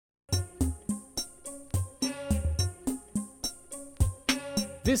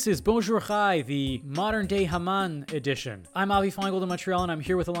This is Bonjour Chai, the modern day Haman edition. I'm Avi Feingold in Montreal, and I'm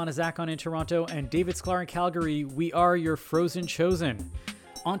here with Alana Zakon in Toronto and David Sklar in Calgary. We are your frozen chosen.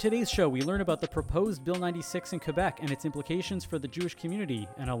 On today's show, we learn about the proposed Bill 96 in Quebec and its implications for the Jewish community,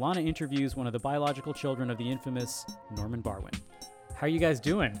 and Alana interviews one of the biological children of the infamous Norman Barwin. How are you guys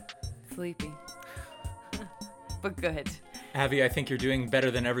doing? Sleepy. But good. Avi, I think you're doing better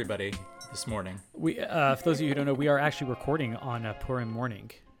than everybody this morning. We, for those of you who don't know, we are actually recording on Purim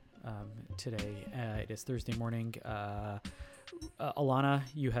morning today. It is Thursday morning. Alana,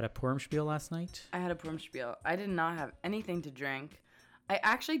 you had a Purim spiel last night? I had a Purim spiel. I did not have anything to drink. I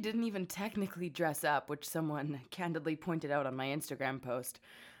actually didn't even technically dress up, which someone candidly pointed out on my Instagram post,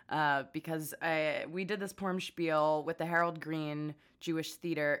 because we did this Purim spiel with the Harold Green Jewish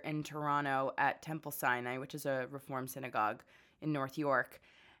Theater in Toronto at Temple Sinai, which is a Reform synagogue in North York.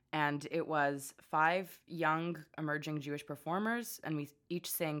 And it was 5 young emerging Jewish performers, and we each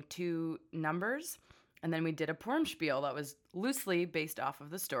sang 2 numbers. And then we did a Purim spiel that was loosely based off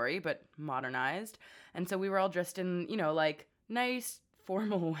of the story, but modernized. And so we were all dressed in, like nice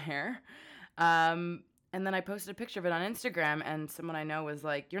formal wear. And then I posted a picture of it on Instagram, and someone I know was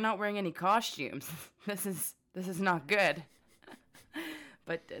like, "You're not wearing any costumes. This is not good."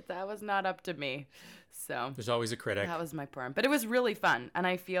 But that was not up to me. So there's always a critic. That was my Purim. But it was really fun. And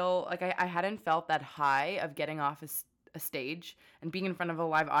I feel like I hadn't felt that high of getting off a stage and being in front of a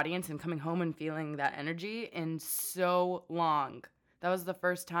live audience and coming home and feeling that energy in so long. That was the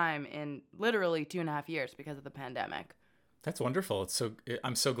first time in literally 2.5 years because of the pandemic. That's wonderful.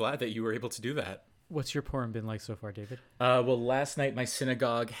 I'm so glad that you were able to do that. What's your Purim been like so far, David? Well, last night my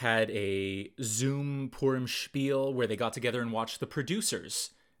synagogue had a Zoom Purim spiel where they got together and watched the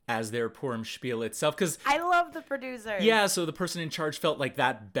producers as their Purim spiel itself. Because I love the producers. Yeah, so the person in charge felt like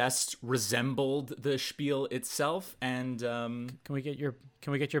that best resembled the spiel itself. And can we get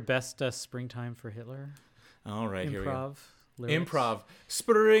your best springtime for Hitler? All right, here we go. Improv. Lyrics. Improv.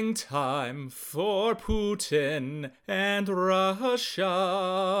 Springtime for Putin and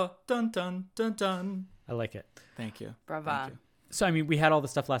Russia. Dun, dun, dun, dun. I like it. Thank you. Bravo. Thank you. So, I mean, we had all the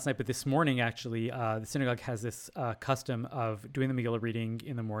stuff last night, but this morning, actually, the synagogue has this custom of doing the Megillah reading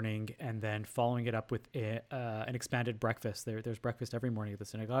in the morning and then following it up with an expanded breakfast. There's breakfast every morning at the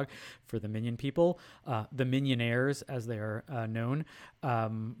synagogue for the minyan people, the minyonaires, as they are known.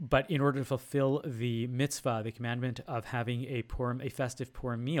 But in order to fulfill the mitzvah, the commandment of having a festive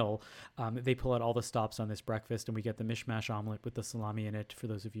Purim meal, they pull out all the stops on this breakfast, and we get the mishmash omelet with the salami in it. For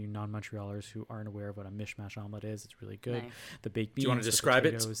those of you non-Montrealers who aren't aware of what a mishmash omelet is, it's really good. Nice. The baked beans, do you want to describe the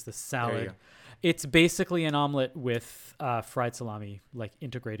potatoes, it? The salad. It's basically an omelet with fried salami, like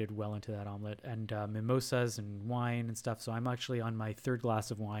integrated well into that omelet, and mimosas and wine and stuff. So I'm actually on my 3rd glass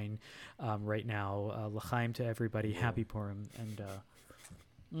of wine right now. L'chaim to everybody. Happy Purim.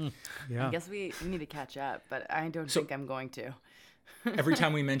 And yeah. I guess we need to catch up, but I don't think I'm going to. Every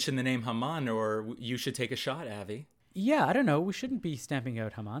time we mention the name Haman, or you should take a shot, Avi. Yeah, I don't know. We shouldn't be stamping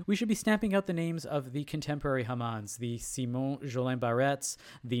out Haman. We should be stamping out the names of the contemporary Hamans, the Simon Jolin Barrettes,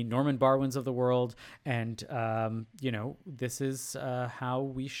 the Norman Barwins of the world. And, this is how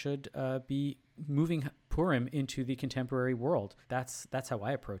we should be moving Purim into the contemporary world. That's how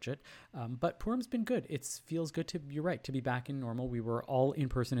I approach it. But Purim's been good. It feels good you're right, to be back in normal. We were all in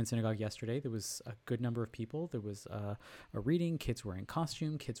person in synagogue yesterday. There was a good number of people. There was a reading. Kids were in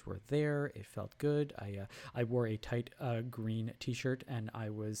costume. Kids were there. It felt good. I wore a tight green t-shirt, and I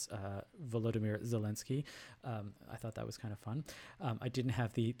was Volodymyr Zelensky. I thought that was kind of fun. I didn't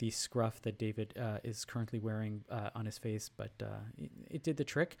have the scruff that David is currently wearing on his face, but it did the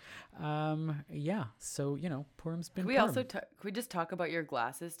trick. Yeah, so Purim's been. Can we just talk about your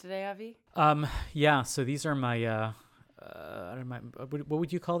glasses today, Avi? Yeah. So these are my what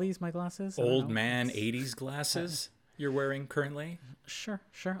would you call these? My glasses? Old man 80s glasses you're wearing currently? Sure.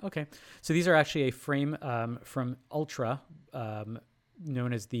 Okay. So these are actually a frame from Ultra.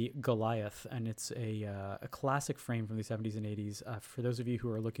 Known as the Goliath, and it's a classic frame from the 70s and 80s. For those of you who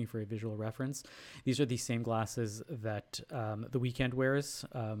are looking for a visual reference, these are the same glasses that The Weeknd wears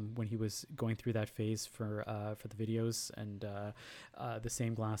when he was going through that phase for the videos, and the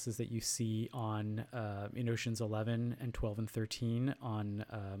same glasses that you see on in Ocean's 11 and 12 and 13 on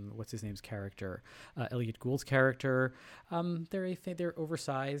what's his name's character, Elliot Gould's character. They're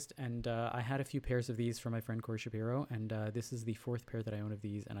oversized, and I had a few pairs of these for my friend Corey Shapiro, and this is the 4th pair that I own of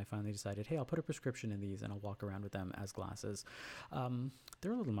these, and I finally decided, hey, I'll put a prescription in these and I'll walk around with them as glasses.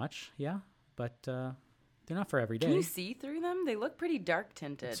 They're a little much, yeah, but they're not for every day. Can you see through them? They look pretty dark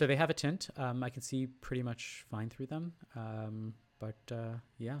tinted. So they have a tint. I can see pretty much fine through them. But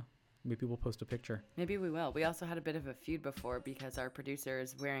yeah, Maybe we'll post a picture. Maybe we will. We also had a bit of a feud before because our producer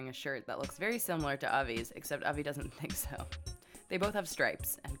is wearing a shirt that looks very similar to Avi's, except Avi doesn't think so. They both have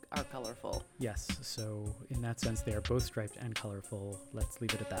stripes and are colorful. Yes, so in that sense, they are both striped and colorful. Let's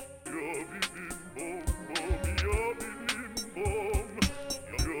leave it at that.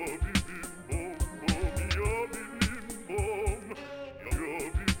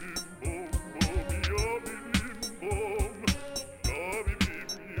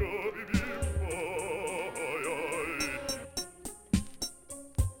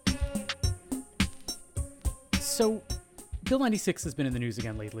 So, Bill 96 has been in the news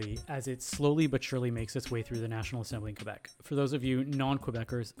again lately as it slowly but surely makes its way through the National Assembly in Quebec. For those of you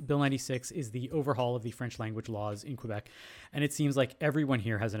non-Quebecers, Bill 96 is the overhaul of the French language laws in Quebec, and it seems like everyone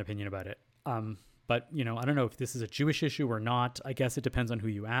here has an opinion about it. But, I don't know if this is a Jewish issue or not. I guess it depends on who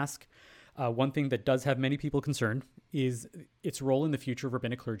you ask. One thing that does have many people concerned is its role in the future of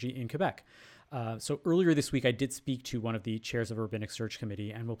rabbinic clergy in Quebec. So earlier this week, I did speak to one of the chairs of a rabbinic search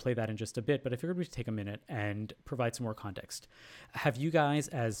committee, and we'll play that in just a bit, but I figured we'd take a minute and provide some more context. Have you guys,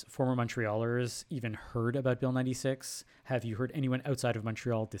 as former Montrealers, even heard about Bill 96? Have you heard anyone outside of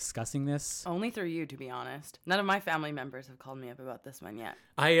Montreal discussing this? Only through you, to be honest. None of my family members have called me up about this one yet.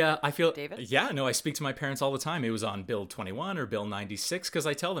 I feel... David? Yeah, no, I speak to my parents all the time. It was on Bill 21 or Bill 96 because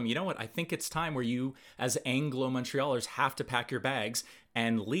I tell them, you know what, I think it's time where you, as Anglo-Montrealers, have to pack your bags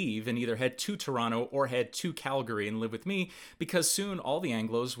and leave and either head to Toronto or head to Calgary and live with me, because soon all the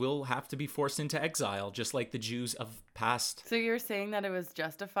Anglos will have to be forced into exile, just like the Jews of past. So you're saying that it was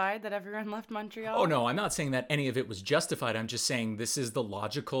justified that everyone left Montreal? Oh, no, I'm not saying that any of it was justified. I'm just saying this is the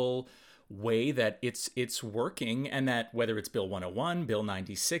logical way that it's working, and that whether it's Bill 101, Bill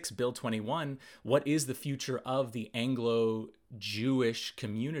 96, Bill 21, what is the future of the Anglo-Jewish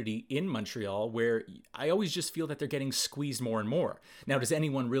community in Montreal, where I always just feel that they're getting squeezed more and more. Now, does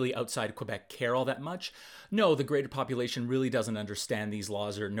anyone really outside Quebec care all that much? No, the greater population really doesn't understand these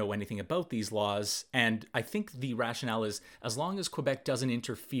laws or know anything about these laws, and I think the rationale is as long as Quebec doesn't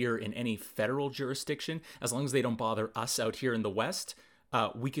interfere in any federal jurisdiction, as long as they don't bother us out here in the West,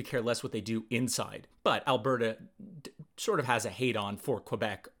 we could care less what they do inside. But Alberta sort of has a hate on for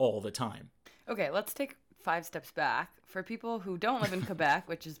Quebec all the time. Okay, let's take 5 steps back. For people who don't live in Quebec,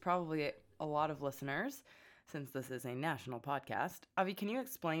 which is probably a lot of listeners, since this is a national podcast, Avi, can you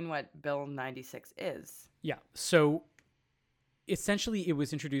explain what Bill 96 is? Yeah, so essentially it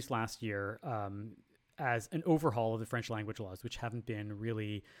was introduced last year as an overhaul of the French language laws, which haven't been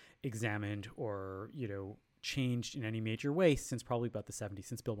really examined or, changed in any major way since probably about the 70s,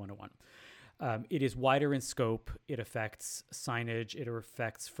 since Bill 101. It is wider in scope. It affects signage. It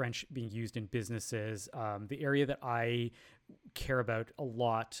affects French being used in businesses. The area that I care about a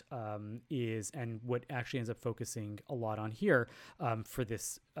lot is, and what actually ends up focusing a lot on here for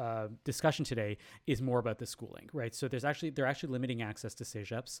this discussion today, is more about the schooling, right? So they're actually limiting access to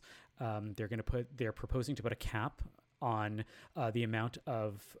CEGEPs. They're proposing to put a cap on the amount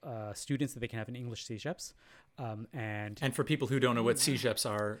of students that they can have in English CEGEPs. And for people who don't know what CEGEPs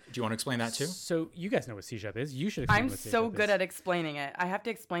are, do you want to explain that too? So you guys know what CEGEP is. You should explain I'm what CEGEP so is. good at explaining it. I have to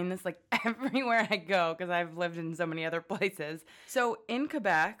explain this like everywhere I go because I've lived in so many other places. So in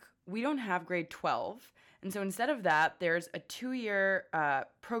Quebec, we don't have grade 12. And so instead of that, there's a 2-year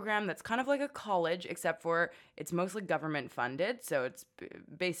program that's kind of like a college, except for it's mostly government funded. So it's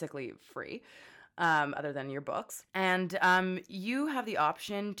basically free. Other than your books. And you have the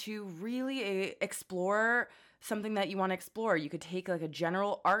option to really explore something that you want to explore. You could take like a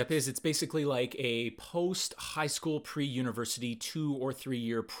general art. It's basically like a post-high school, pre-university 2 or 3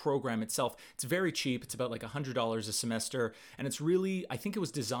 year program itself. It's very cheap. It's about like $100 a semester. And it's really, I think it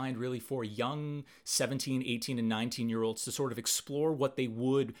was designed really for young 17, 18, and 19-year-olds to sort of explore what they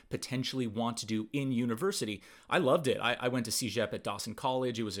would potentially want to do in university. I loved it. I went to CEGEP at Dawson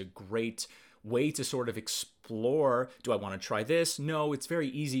College. It was a great way to sort of explore, do I want to try this? No, it's very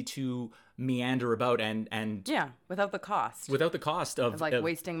easy to meander about and yeah, without the cost. Without the cost of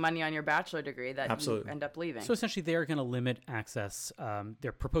wasting money on your bachelor degree that absolutely. You end up leaving. So essentially they're going to limit access.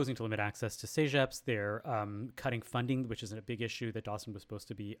 They're proposing to limit access to CEGEPs. They're cutting funding, which is a big issue that Dawson was supposed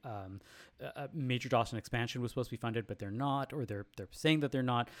to be, a major Dawson expansion was supposed to be funded, but they're not, or they're saying that they're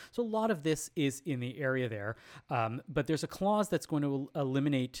not. So a lot of this is in the area there. But there's a clause that's going to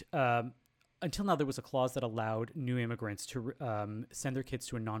eliminate until now, there was a clause that allowed new immigrants to send their kids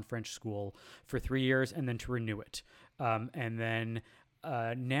to a non-French school for 3 years and then to renew it. And then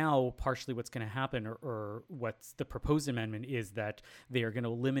now, partially what's going to happen, or what's the proposed amendment, is that they are going to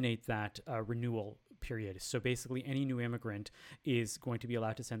eliminate that renewal period. So basically, any new immigrant is going to be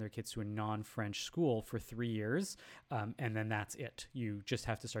allowed to send their kids to a non-French school for 3 years, and then that's it. You just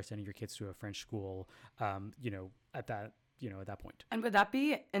have to start sending your kids to a French school, at that point. And would that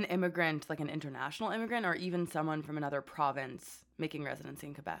be an immigrant, like an international immigrant, or even someone from another province making residency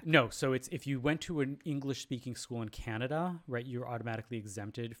in Quebec? No, so it's if you went to an English-speaking school in Canada, right, you're automatically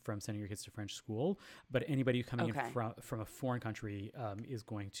exempted from sending your kids to French school. But anybody coming in from a foreign country is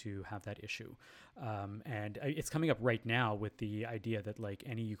going to have that issue. And it's coming up right now with the idea that like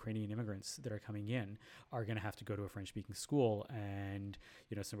any Ukrainian immigrants that are coming in are going to have to go to a French-speaking school. And,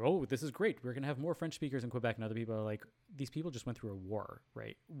 so, oh, this is great. We're going to have more French speakers in Quebec. And other people are like, these people just went through a war,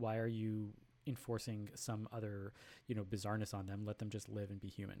 right? Why are you enforcing some other, bizarreness on them? Let them just live and be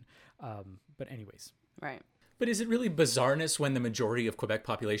human. But anyways. Right. But is it really bizarreness when the majority of Quebec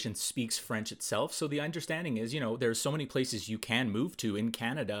population speaks French itself? So the understanding is, there's so many places you can move to in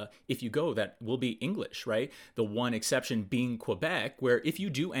Canada if you go that will be English, right? The one exception being Quebec, where if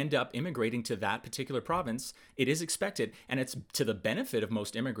you do end up immigrating to that particular province, it is expected, and it's to the benefit of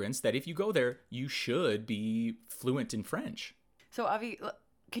most immigrants that if you go there, you should be fluent in French. So Avi,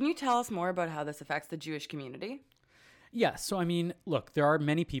 can you tell us more about how this affects the Jewish community? Yeah, so I mean, look, there are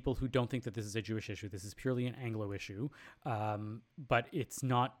many people who don't think that this is a Jewish issue. This is purely an Anglo issue, but it's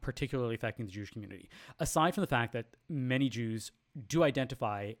not particularly affecting the Jewish community. Aside from the fact that many Jews do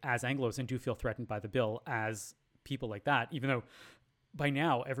identify as Anglos and do feel threatened by the bill as people like that, even though by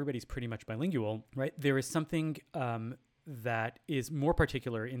now everybody's pretty much bilingual, right? There is something that is more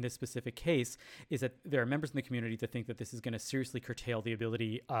particular in this specific case is that there are members in the community that think that this is going to seriously curtail the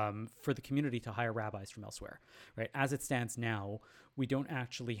ability for the community to hire rabbis from elsewhere, right? As it stands now, we don't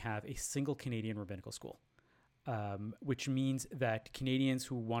actually have a single Canadian rabbinical school, which means that Canadians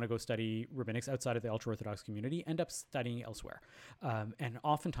who want to go study rabbinics outside of the ultra-Orthodox community end up studying elsewhere. And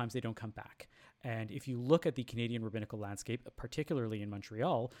oftentimes they don't come back. And if you look at the Canadian rabbinical landscape, particularly in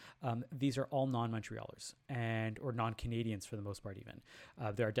Montreal, these are all non-Montrealers or non-Canadians for the most part even.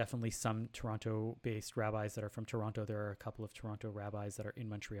 There are definitely some Toronto-based rabbis that are from Toronto. There are a couple of Toronto rabbis that are in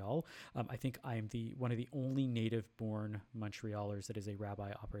Montreal. I think I am one of the only native-born Montrealers that is a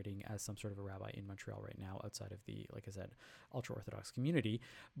rabbi operating as some sort of a rabbi in Montreal right now outside of the, like I said, ultra-Orthodox community.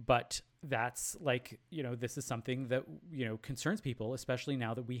 But that's this is something that, concerns people, especially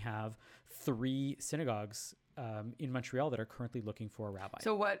now that we have 3 synagogues in Montreal that are currently looking for a rabbi.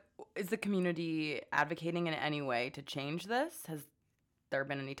 So what is the community advocating in any way to change this? Has there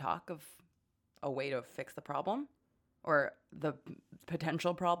been any talk of a way to fix the problem or the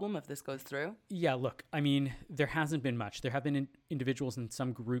potential problem if this goes through? Yeah, look, I mean, there hasn't been much. There have been individuals in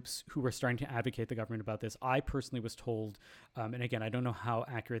some groups who were starting to advocate the government about this. I personally was told, and again, I don't know how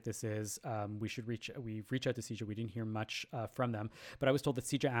accurate this is. We've reached out to CIJA. We didn't hear much from them, but I was told that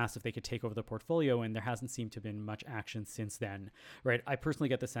CIJA asked if they could take over the portfolio, and there hasn't seemed to have been much action since then, right? I personally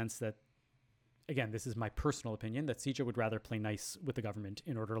get the sense that, again, this is my personal opinion, that CIJA would rather play nice with the government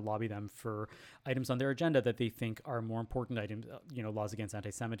in order to lobby them for items on their agenda that they think are more important items, laws against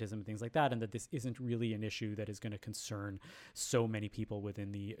anti-Semitism and things like that, and that this isn't really an issue that is going to concern so many people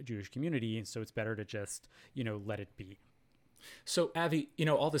within the Jewish community, and so it's better to just, let it be. So, Avi,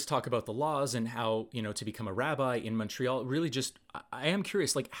 all this talk about the laws and how, to become a rabbi in Montreal, really just, I am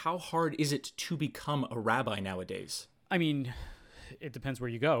curious, how hard is it to become a rabbi nowadays? I mean, it depends where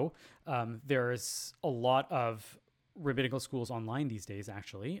you go. There's a lot of rabbinical schools online these days,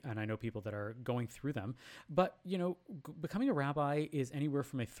 actually, and I know people that are going through them. But, becoming a rabbi is anywhere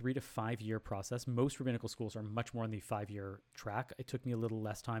from a 3 to 5 year process. Most rabbinical schools are much more on the 5-year track. It took me a little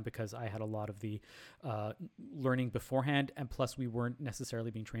less time because I had a lot of the learning beforehand, and plus we weren't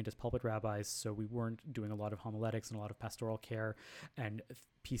necessarily being trained as pulpit rabbis, so we weren't doing a lot of homiletics and a lot of pastoral care and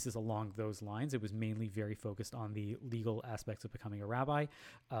pieces along those lines. It was mainly very focused on the legal aspects of becoming a rabbi,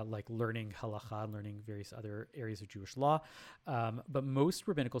 like learning halacha, learning various other areas of Jewish law. But most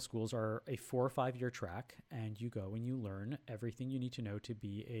rabbinical schools are a 4 or 5 year track, and you go and you learn everything you need to know to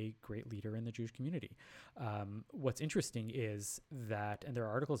be a great leader in the Jewish community. What's interesting is that, and there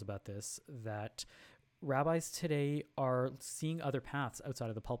are articles about this, that rabbis today are seeing other paths outside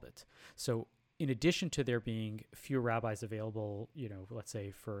of the pulpit. So in addition to there being fewer rabbis available, let's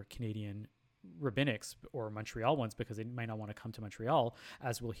say for Canadian rabbinics or Montreal ones, because they might not want to come to Montreal,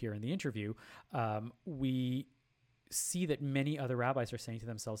 as we'll hear in the interview, we see that many other rabbis are saying to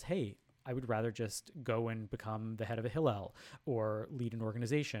themselves, hey, I would rather just go and become the head of a Hillel or lead an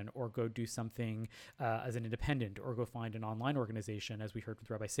organization or go do something as an independent or go find an online organization, as we heard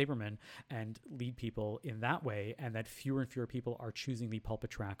with Rabbi Saberman, and lead people in that way, and that fewer and fewer people are choosing the pulpit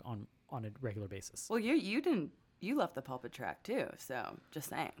track on a regular basis. Well, you left the pulpit track too, so just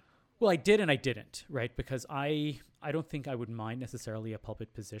saying. Well, I did and I didn't, right? Because I don't think I would mind necessarily a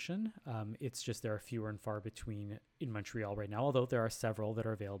pulpit position. It's just there are fewer and far between in Montreal right now, although there are several that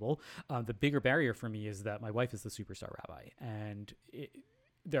are available. The bigger barrier for me is that my wife is the superstar rabbi, and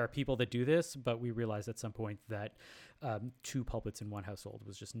there are people that do this, but we realized at some point that 2 pulpits in one household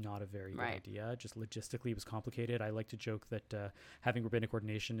was just not a very good idea. Just logistically, it was complicated. I like to joke that having rabbinic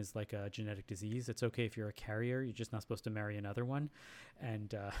ordination is like a genetic disease. It's okay if you're a carrier. You're just not supposed to marry another one.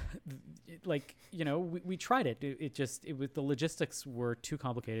 And we tried it. It was the logistics were too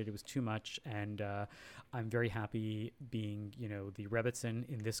complicated. It was too much. And I'm very happy being, the rebbitzin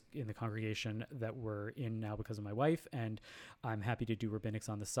in the congregation that we're in now because of my wife. And I'm happy to do rabbinics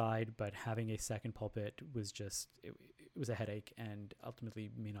on the side, but having a second pulpit was just, it was a headache and ultimately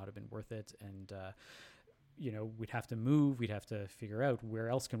may not have been worth it. And, we'd have to move, we'd have to figure out where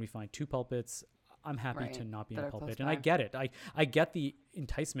else can we find 2 pulpits. I'm happy to not be in a pulpit. And I get it. I get the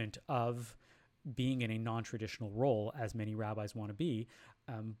enticement of being in a non-traditional role, as many rabbis want to be.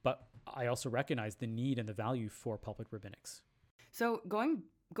 But I also recognize the need and the value for pulpit rabbinics. So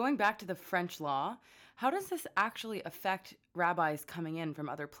going back to the French law, how does this actually affect rabbis coming in from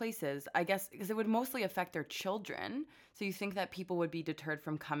other places? I guess because it would mostly affect their children. So you think that people would be deterred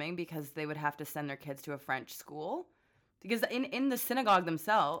from coming because they would have to send their kids to a French school? Because in the synagogue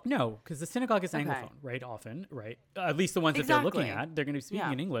themselves... No, because the synagogue is Anglophone, right? Often, right? At least the ones that they're looking at, they're going to be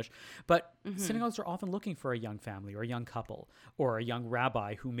speaking in English. But synagogues are often looking for a young family or a young couple or a young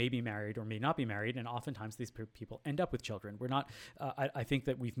rabbi who may be married or may not be married. And oftentimes these people end up with children. We're not... I think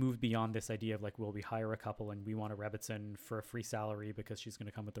that we've moved beyond this idea of will we hire a couple and we want a rebbitzin for a free salary because she's going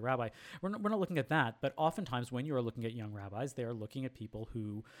to come with the rabbi. We're not looking at that. But oftentimes when you are looking at young rabbis, they are looking at people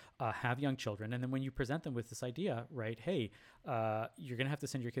who have young children. And then when you present them with this idea, right, hey, you're going to have to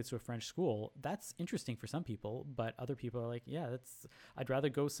send your kids to a French school. That's interesting for some people, but other people are like, yeah, I'd rather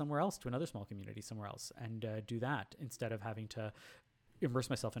go somewhere else to another small community somewhere else and do that instead of having to immerse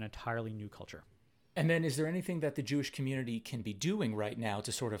myself in an entirely new culture. And then is there anything that the Jewish community can be doing right now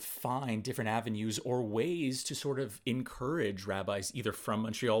to sort of find different avenues or ways to sort of encourage rabbis either from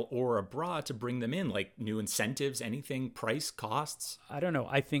Montreal or abroad to bring them in, like new incentives, anything, price, costs? I don't know.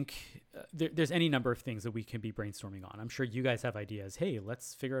 I think there's any number of things that we can be brainstorming on. I'm sure you guys have ideas. Hey,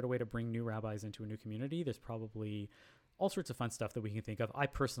 let's figure out a way to bring new rabbis into a new community. There's probably all sorts of fun stuff that we can think of. I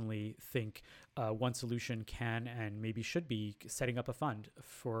personally think one solution can and maybe should be setting up a fund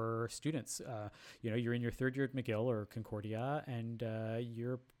for students. You're in your 3rd year at McGill or Concordia, and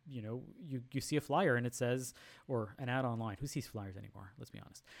you see a flyer and it says, or an ad online. Who sees flyers anymore? Let's be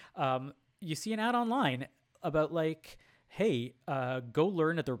honest. You see an ad online about hey, go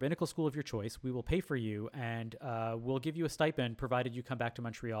learn at the rabbinical school of your choice. We will pay for you, and we'll give you a stipend provided you come back to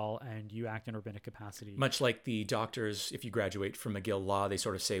Montreal and you act in rabbinic capacity. Much like the doctors, if you graduate from McGill Law, they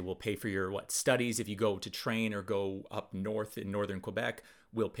sort of say, we'll pay for your studies. If you go to train or go up north in northern Quebec,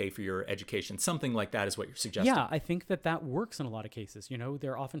 we'll pay for your education. Something like that is what you're suggesting. Yeah, I think that works in a lot of cases.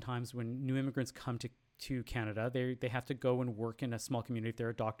 There are often times when new immigrants come to Canada, they have to go and work in a small community. If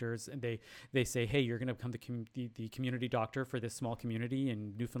they're doctors, and they say, hey, you're going to become the community doctor for this small community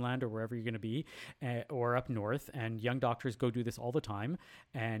in Newfoundland or wherever you're going to be, or up north. And young doctors go do this all the time.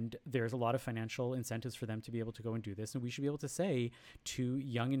 And there's a lot of financial incentives for them to be able to go and do this. And we should be able to say to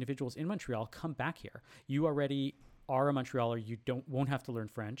young individuals in Montreal, come back here. You already are a Montrealer, you won't have to learn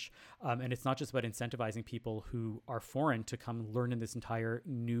French. And it's not just about incentivizing people who are foreign to come learn in this entire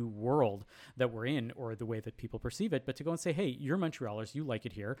new world that we're in, or the way that people perceive it, but to go and say, hey, you're Montrealers, you like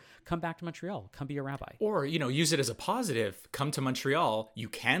it here, come back to Montreal, come be a rabbi. Or, use it as a positive. Come to Montreal, you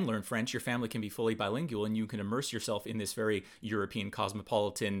can learn French, your family can be fully bilingual, and you can immerse yourself in this very European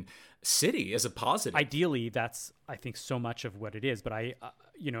cosmopolitan city as a positive. Ideally, that's, I think, so much of what it is. But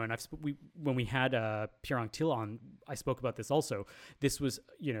when we had Pierre Anctil on, I spoke about this also. This was,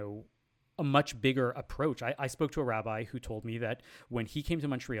 a much bigger approach. I spoke to a rabbi who told me that when he came to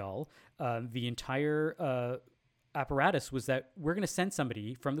Montreal, the entire apparatus was that we're going to send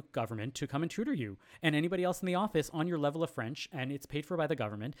somebody from the government to come and tutor you and anybody else in the office on your level of French, and it's paid for by the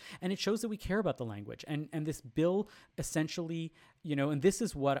government, and it shows that we care about the language. And this bill essentially, and this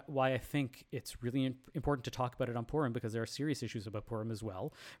is why I think it's really important to talk about it on Purim, because there are serious issues about Purim as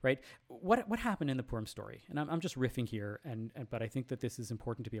well, right? What happened in the Purim story? And I'm just riffing here, but I think that this is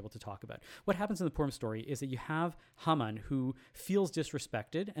important to be able to talk about. What happens in the Purim story is that you have Haman who feels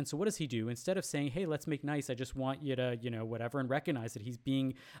disrespected, and so what does he do? Instead of saying, hey, let's make nice, I just want you to, whatever, and recognize that he's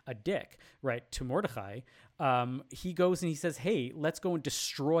being a dick, right, to Mordechai, he goes and he says, hey, let's go and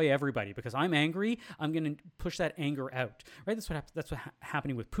destroy everybody because I'm angry. I'm going to push that anger out, right? That's what happens what's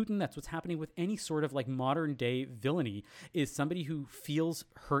happening with Putin. That's what's happening with any sort of like modern day villainy, is somebody who feels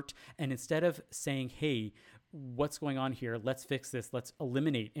hurt, and instead of saying, hey, what's going on here? Let's fix this. Let's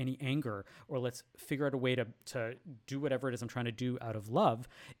eliminate any anger, or let's figure out a way to do whatever it is I'm trying to do out of love.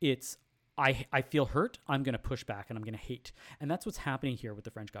 It's, I feel hurt, I'm going to push back and I'm going to hate. And that's what's happening here with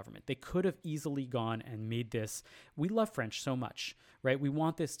the French government. They could have easily gone and made this, we love French so much, right? We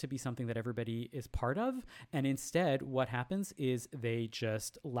want this to be something that everybody is part of. And instead, what happens is they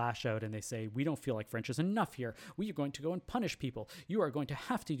just lash out and they say, we don't feel like French is enough here. We are going to go and punish people. You are going to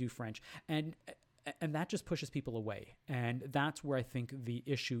have to do French. And that just pushes people away. And that's where I think the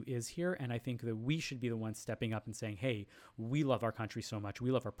issue is here. And I think that we should be the ones stepping up and saying, hey, we love our country so much.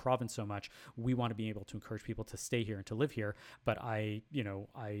 We love our province so much. We want to be able to encourage people to stay here and to live here. But I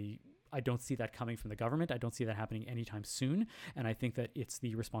don't see that coming from the government. I don't see that happening anytime soon. And I think that it's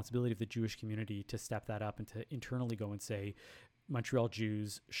the responsibility of the Jewish community to step that up and to internally go and say, Montreal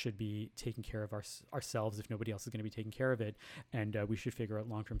Jews should be taking care of ourselves if nobody else is going to be taking care of it. And we should figure out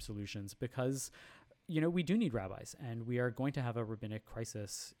long-term solutions, because, we do need rabbis, and we are going to have a rabbinic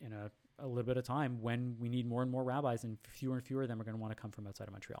crisis in a little bit of time when we need more and more rabbis, and fewer of them are going to want to come from outside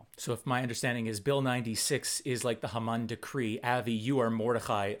of Montreal. So if my understanding is Bill 96 is like the Haman decree, Avi, you are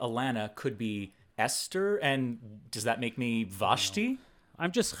Mordechai, Alana could be Esther, and does that make me Vashti?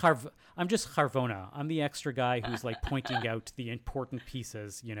 I'm just Harvona. I'm the extra guy who's like pointing out the important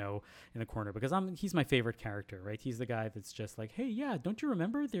pieces, in the corner, because he's my favorite character, right? He's the guy that's just like, hey, yeah, don't you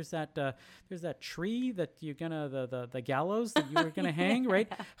remember? There's that tree that you're gonna the gallows that you were gonna hang, right?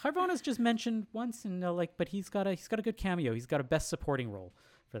 Harvona's just mentioned once, and but he's got a good cameo. He's got a best supporting role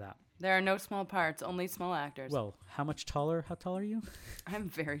for that. There are no small parts, only small actors. Well, how tall are you? I'm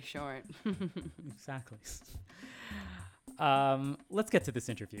very short. Exactly. Let's get to this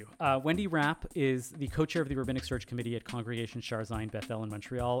interview. Wendy Rapp is the co-chair of the Rabbinic Search Committee at Congregation Shar Zion Bethel in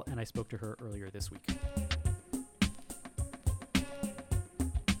Montreal, and I spoke to her earlier this week.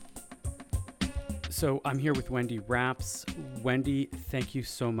 So I'm here with Wendy Rapps. Wendy, thank you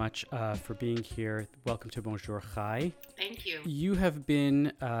so much for being here. Welcome to Bonjour Chai. Thank you. You have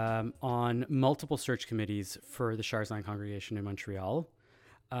been on multiple search committees for the Shar Zion congregation in Montreal.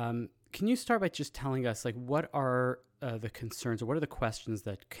 Can you start by just telling us, what are the concerns, or what are the questions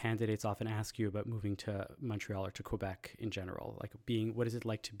that candidates often ask you about moving to Montreal or to Quebec in general? What is it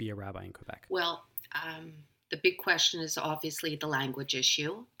like to be a rabbi in Quebec? Well, the big question is obviously the language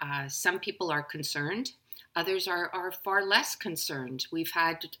issue. Some people are concerned. Others are far less concerned. We've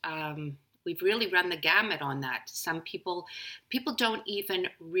really run the gamut on that. Some people don't even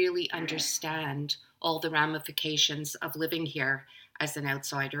really understand all the ramifications of living here as an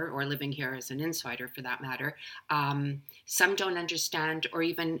outsider, or living here as an insider for that matter. Some don't understand or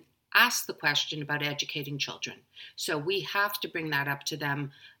even ask the question about educating children. So we have to bring that up to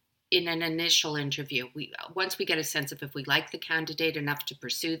them in an initial interview. Once we get a sense of if we like the candidate enough to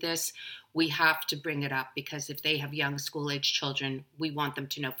pursue this, we have to bring it up, because if they have young school-age children, we want them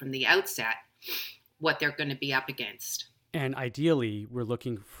to know from the outset what they're going to be up against. And ideally, we're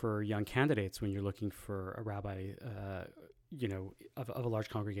looking for young candidates when you're looking for a rabbi, of a large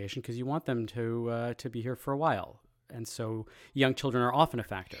congregation, because you want them to be here for a while. And so young children are often a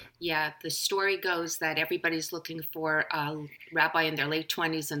factor. Yeah, the story goes that everybody's looking for a rabbi in their late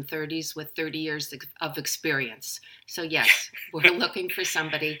 20s and 30s with 30 years of experience. So yes, we're looking for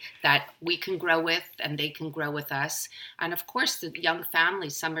somebody that we can grow with and they can grow with us. And of course, the young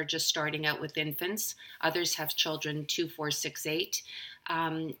families, some are just starting out with infants. Others have children 2, 4, 6, 8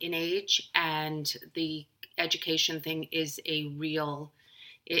 in age. And the education thing is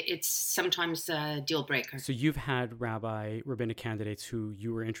it's sometimes a deal breaker. So you've had rabbinic candidates who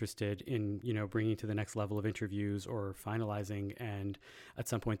you were interested in, bringing to the next level of interviews or finalizing. And at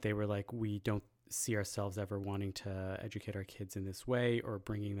some point they were like, we don't see ourselves ever wanting to educate our kids in this way, or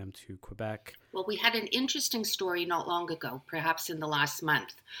bringing them to Quebec. Well, we had an interesting story not long ago, perhaps in the last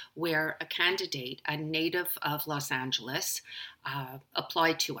month, where a candidate, a native of Los Angeles,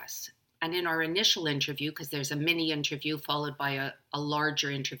 applied to us. And in our initial interview, because there's a mini interview followed by a larger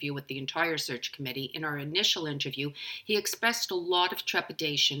interview with the entire search committee, in our initial interview, he expressed a lot of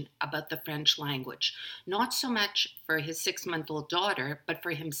trepidation about the French language, not so much for his 6-month-old daughter, but for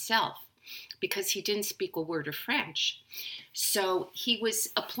himself, because he didn't speak a word of French. So he was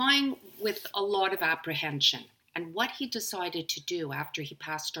applying with a lot of apprehension. And what he decided to do after he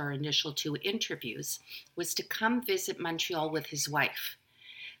passed our initial 2 interviews was to come visit Montreal with his wife,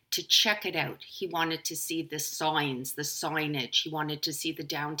 to check it out. He wanted to see the signs, the signage. He wanted to see the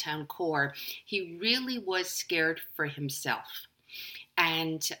downtown core. He really was scared for himself.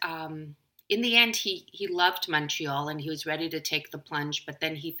 And in the end, he loved Montreal and he was ready to take the plunge, but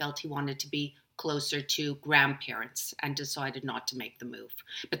then he felt he wanted to be closer to grandparents and decided not to make the move.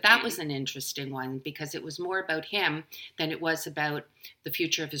 But that was an interesting one because it was more about him than it was about the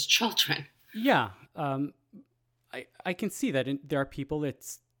future of his children. Yeah. I can see that there are people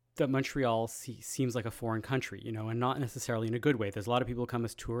that Montreal seems like a foreign country, and not necessarily in a good way. There's a lot of people who come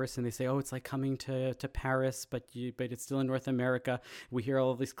as tourists and they say, oh, it's like coming to Paris, but it's still in North America. We hear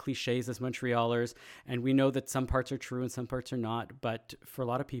all of these cliches as Montrealers, and we know that some parts are true and some parts are not. But for a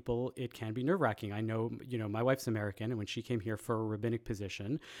lot of people, it can be nerve-wracking. I know, my wife's American, and when she came here for a rabbinic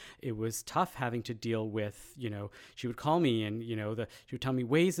position, it was tough having to deal with, she would call me and, she would tell me,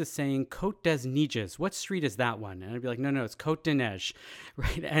 Waze is saying Côte des Neiges. What street is that one? And I'd be like, no, it's Côte des Neiges,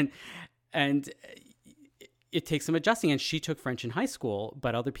 right? And it takes some adjusting. And she took French in high school,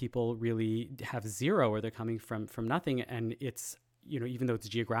 but other people really have zero, or they're coming from nothing. And it's, even though it's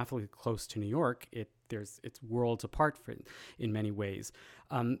geographically close to New York, it's worlds apart in many ways.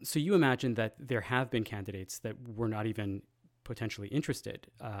 So you imagine that there have been candidates that were not even potentially interested,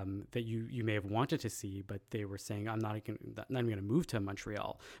 that you may have wanted to see, but they were saying, I'm not even going to move to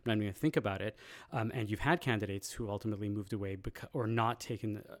Montreal. I'm not even going to think about it. And you've had candidates who ultimately moved away or not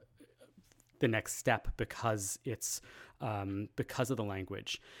taken the next step because it's because of the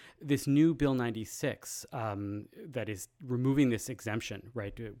language. This new Bill 96 that is removing this exemption,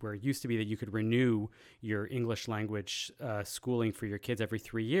 right, where it used to be that you could renew your English language schooling for your kids every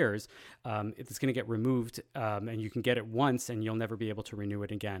 3 years, it's going to get removed, and you can get it once and you'll never be able to renew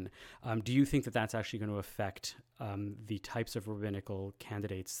it again. Do you think that that's actually going to affect the types of rabbinical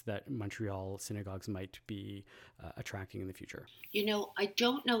candidates that Montreal synagogues might be attracting in the future? I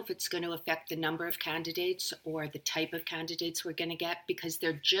don't know if it's going to affect the number of candidates or the type of candidates we're going to get, because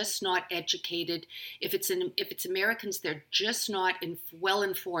they're just not educated. If it's Americans, they're just not well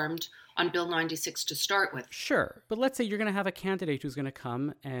informed on Bill 96 to start with. Sure, but let's say you're going to have a candidate who's going to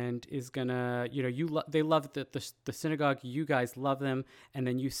come and is going to, they love the synagogue, you guys love them, and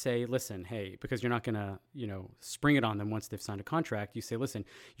then you say, listen, hey, because you're not going to, spring it on them once they've signed a contract. You say, listen,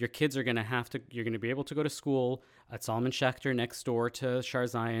 your kids are going to you're going to be able to go to school at Solomon Schechter next door to Shar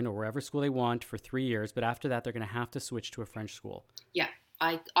Zion or wherever school they want for 3 years, but after that, they're going to have to switch to a French school. Yeah,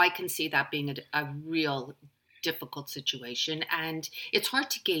 I can see that being a real difficult situation, and it's hard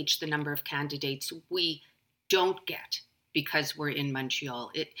to gauge the number of candidates we don't get because we're in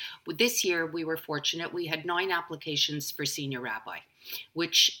Montreal. This year we were fortunate. We had 9 applications for senior rabbi,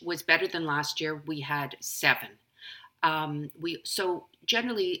 which was better than last year. We had 7. So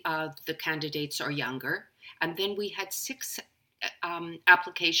generally the candidates are younger, and then we had 6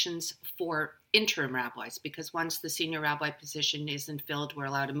 applications for interim rabbis, because once the senior rabbi position isn't filled, we're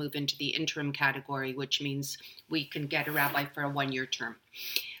allowed to move into the interim category, which means we can get a rabbi for a 1-year term.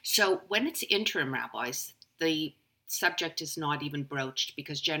 So when it's interim rabbis, the subject is not even broached,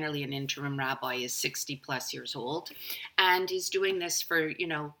 because generally an interim rabbi is 60 plus years old and he's doing this for,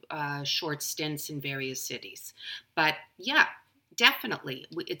 short stints in various cities. But yeah, definitely,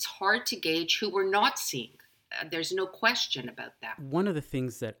 it's hard to gauge who we're not seeing. There's no question about that. One of the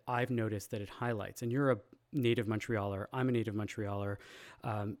things that I've noticed that it highlights, and you're a native Montrealer, I'm a native Montrealer,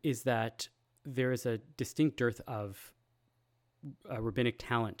 is that there is a distinct dearth of rabbinic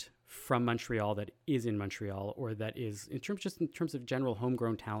talent from Montreal that is in Montreal, or that is in terms of general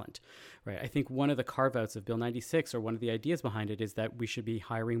homegrown talent, right? I think one of the carve-outs of Bill 96, or one of the ideas behind it, is that we should be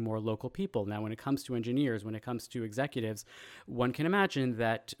hiring more local people. Now, when it comes to engineers, when it comes to executives, one can imagine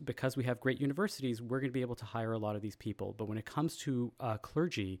that because we have great universities, we're going to be able to hire a lot of these people. But when it comes to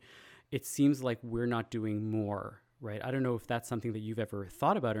clergy, it seems like we're not doing more, right? I don't know if that's something that you've ever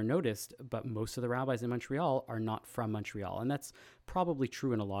thought about or noticed, but most of the rabbis in Montreal are not from Montreal. And that's probably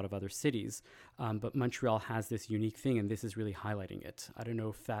true in a lot of other cities. But Montreal has this unique thing, and this is really highlighting it. I don't know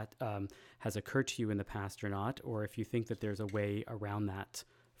if that has occurred to you in the past or not, or if you think that there's a way around that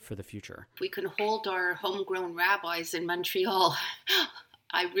for the future. We can hold our homegrown rabbis in Montreal.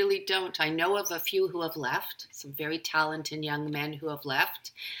 I really don't. I know of a few who have left, some very talented young men who have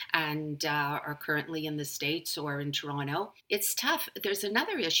left and are currently in the States or in Toronto. It's tough. There's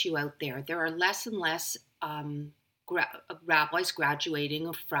another issue out there. There are less and less rabbis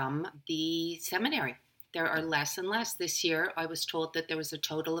graduating from the seminary. There are less and less. This year, I was told that there was a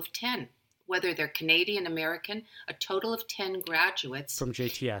total of 10. Whether they're Canadian, American, a total of 10 graduates. From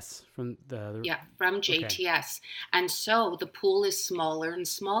JTS, from JTS. Okay. And so the pool is smaller and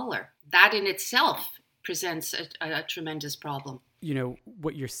smaller. That in itself presents a tremendous problem.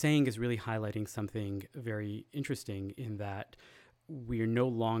 What you're saying is really highlighting something very interesting, in that we're no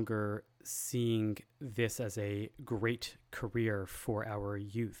longer seeing this as a great career for our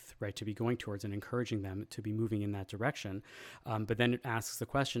youth, right, to be going towards and encouraging them to be moving in that direction. But then it asks the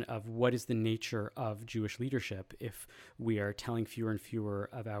question of what is the nature of Jewish leadership if we are telling fewer and fewer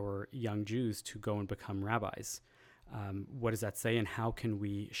of our young Jews to go and become rabbis? What does that say, and how can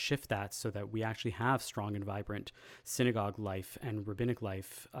we shift that so that we actually have strong and vibrant synagogue life and rabbinic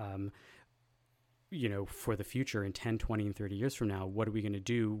life, for the future in 10, 20, and 30 years from now? What are we going to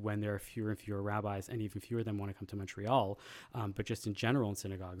do when there are fewer and fewer rabbis, and even fewer of them want to come to Montreal? But just in general in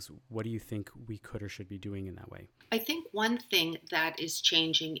synagogues, what do you think we could or should be doing in that way? I think one thing that is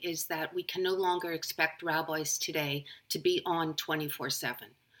changing is that we can no longer expect rabbis today to be on 24/7.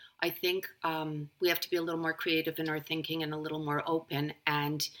 I think we have to be a little more creative in our thinking and a little more open,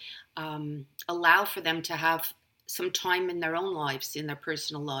 and allow for them to have some time in their own lives, in their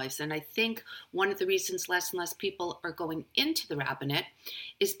personal lives. And I think one of the reasons less and less people are going into the rabbinate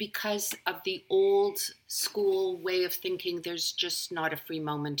is because of the old school way of thinking. There's just not a free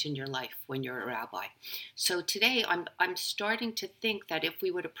moment in your life when you're a rabbi. So today I'm starting to think that if we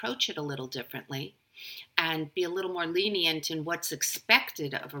would approach it a little differently and be a little more lenient in what's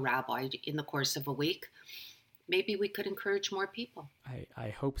expected of a rabbi in the course of a week, maybe we could encourage more people. I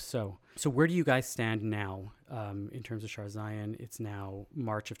hope so. So where do you guys stand now in terms of Shar Zion? It's now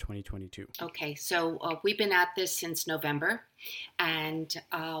March of 2022. Okay, so we've been at this since November, and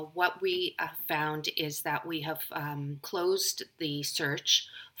what we found is that we have closed the search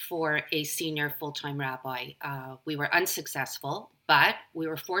for a senior full-time rabbi. We were unsuccessful, but we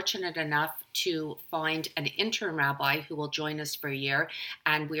were fortunate enough to find an interim rabbi who will join us for a year,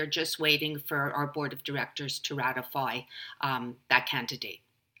 and we are just waiting for our board of directors to ratify that candidate,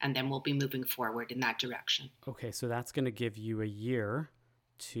 and then we'll be moving forward in that direction. Okay, so that's going to give you a year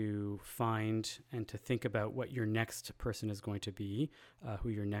to find and to think about what your next person is going to be, who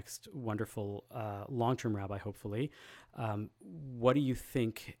your next wonderful long-term rabbi, hopefully. What do you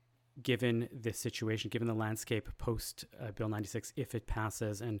think, given the situation, given the landscape post Bill 96, if it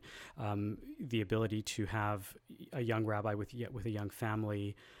passes, and the ability to have a young rabbi with a young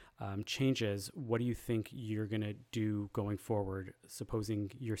family changes, what do you think you're going to do going forward, supposing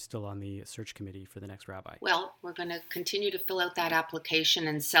you're still on the search committee for the next rabbi? Well, we're going to continue to fill out that application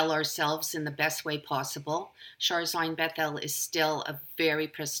and sell ourselves in the best way possible. Shar Zion Beth El is still a very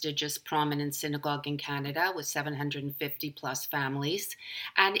prestigious, prominent synagogue in Canada with 750 plus families,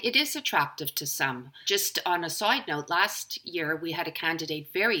 and it is attractive to some. Just on a side note, last year we had a candidate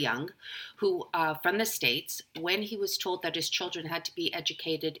very young who, from the States, when he was told that his children had to be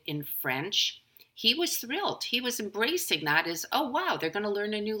educated in French, he was thrilled. He was embracing that as, oh, wow, they're going to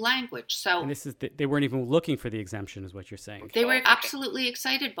learn a new language. So, and this is they weren't even looking for the exemption, is what you're saying. They were absolutely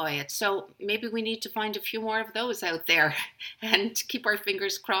excited by it. So maybe we need to find a few more of those out there and keep our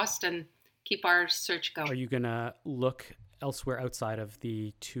fingers crossed and keep our search going. Are you going to look elsewhere outside of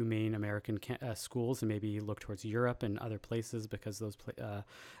the two main American schools and maybe look towards Europe and other places, because those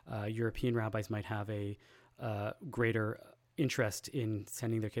European rabbis might have a greater interest in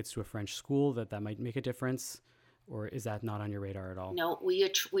sending their kids to a French school, that might make a difference? Or is that not on your radar at all? No,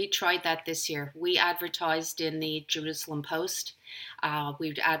 we tried that this year. We advertised in the Jerusalem Post.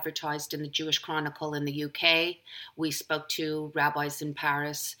 We advertised in the Jewish Chronicle in the UK. We spoke to rabbis in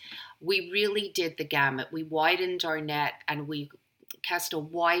Paris. We really did the gamut. We widened our net and we cast a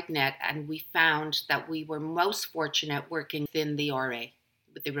wide net, and we found that we were most fortunate working within the RA,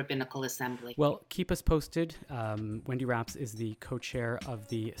 with the Rabbinical Assembly. Well, keep us posted. Wendy Rapps is the co-chair of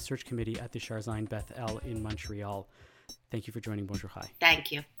the search committee at the Shar Zion Beth El in Montreal. Thank you for joining Bonjour Chai.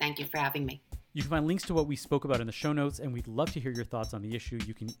 Thank you. Thank you for having me. You can find links to what we spoke about in the show notes, and we'd love to hear your thoughts on the issue.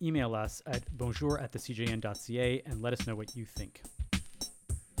 You can email us at bonjour@thecjn.ca and let us know what you think.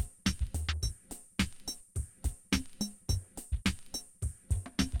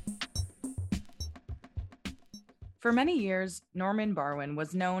 For many years, Norman Barwin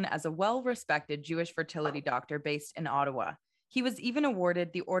was known as a well-respected Jewish fertility doctor based in Ottawa. He was even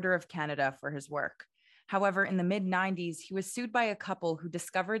awarded the Order of Canada for his work. However, in the mid-90s, he was sued by a couple who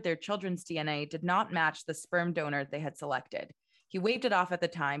discovered their children's DNA did not match the sperm donor they had selected. He waved it off at the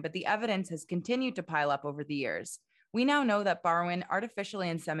time, but the evidence has continued to pile up over the years. We now know that Barwin artificially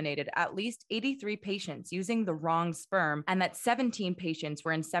inseminated at least 83 patients using the wrong sperm, and that 17 patients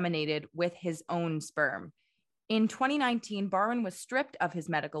were inseminated with his own sperm. In 2019, Barwin was stripped of his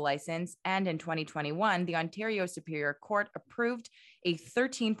medical license, and in 2021, the Ontario Superior Court approved a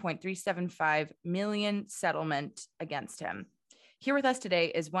 $13.375 million settlement against him. Here with us today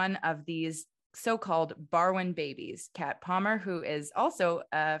is one of these so-called Barwin babies, Kat Palmer, who is also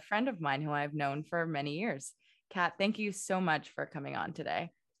a friend of mine who I've known for many years. Kat, thank you so much for coming on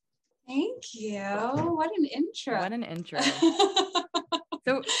today. Thank you. What an intro. What an intro.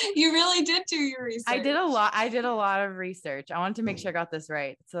 So you really did do your research. I did a lot of research. I wanted to make sure I got this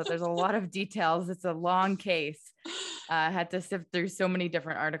right. So there's a lot of details. It's a long case. I had to sift through so many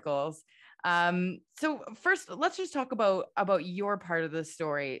different articles. So first, let's just talk about your part of the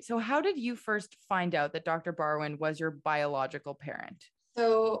story. So how did you first find out that Dr. Barwin was your biological parent?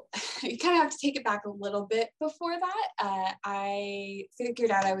 So you kind of have to take it back a little bit before that. I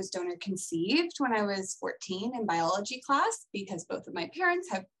figured out I was donor conceived when I was 14 in biology class because both of my parents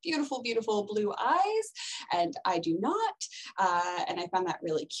have beautiful, beautiful blue eyes and I do not. And I found that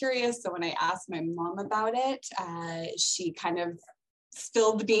really curious. So when I asked my mom about it, she kind of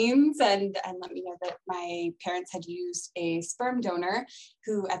spilled the beans and let me know that my parents had used a sperm donor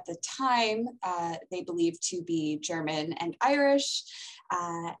who at the time they believed to be German and Irish,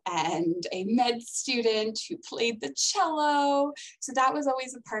 and a med student who played the cello. So that was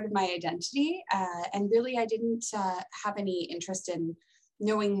always a part of my identity. And really I didn't have any interest in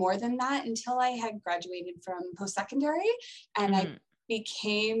knowing more than that until I had graduated from post-secondary. And I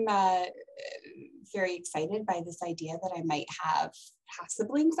became very excited by this idea that I might have half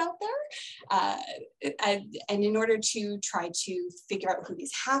siblings out there. And in order to try to figure out who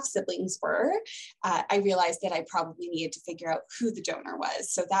these half siblings were, I realized that I probably needed to figure out who the donor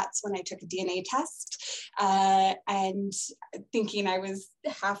was. So that's when I took a DNA test and thinking I was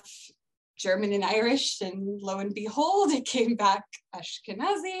half German and Irish, and lo and behold, it came back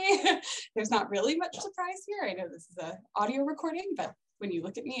Ashkenazi. There's not really much surprise here. I know this is an audio recording, but when you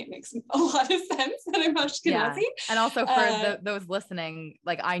look at me, it makes a lot of sense that I'm Ashkenazi. Yeah. And also for those listening,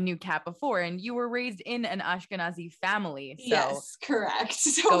 like I knew Kat before, and you were raised in an Ashkenazi family. So yes, correct.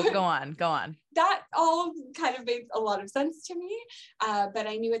 So go on. That all kind of made a lot of sense to me, but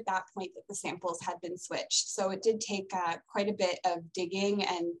I knew at that point that the samples had been switched. So it did take quite a bit of digging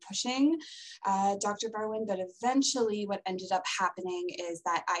and pushing Dr. Barwin, but eventually what ended up happening is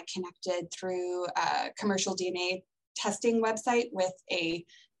that I connected through a commercial DNA testing website with a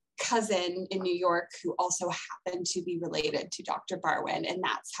cousin in New York who also happened to be related to Dr. Barwin. And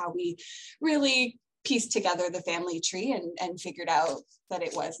that's how we really pieced together the family tree and figured out that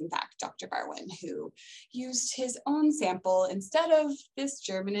it was in fact Dr. Barwin who used his own sample instead of this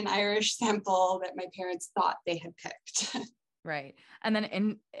German and Irish sample that my parents thought they had picked. Right. And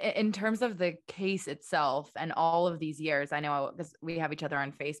then in terms of the case itself and all of these years, I know because we have each other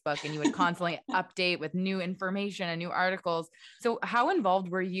on Facebook and you would constantly update with new information and new articles. So how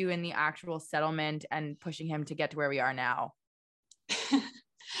involved were you in the actual settlement and pushing him to get to where we are now?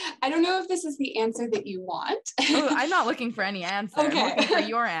 I don't know if this is the answer that you want. Oh, I'm not looking for any answer. Okay. I'm looking for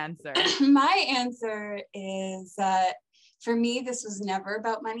your answer. My answer is for me, this was never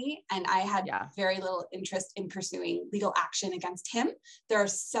about money, and I had very little interest in pursuing legal action against him. There are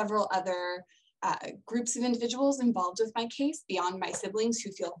several other groups of individuals involved with my case beyond my siblings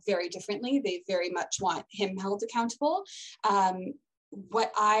who feel very differently. They very much want him held accountable.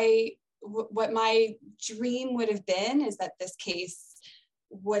 What my dream would have been is that this case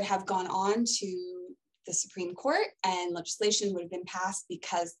would have gone on to the Supreme Court and legislation would have been passed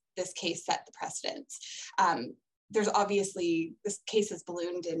because this case set the precedent. There's obviously, this case has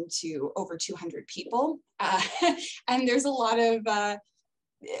ballooned into over 200 people, and there's a lot of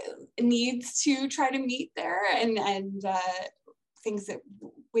needs to try to meet there and things that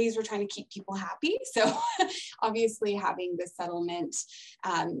ways we're trying to keep people happy. So obviously having this settlement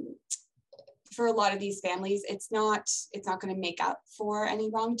for a lot of these families, it's not going to make up for any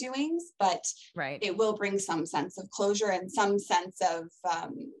wrongdoings, but it will bring some sense of closure and some sense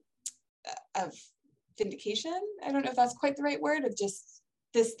of vindication. I don't know if that's quite the right word, of just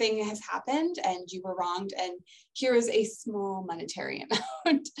this thing has happened and you were wronged and here is a small monetary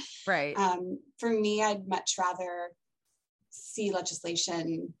amount. Right. For me, I'd much rather see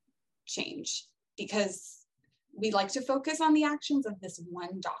legislation change because we like to focus on the actions of this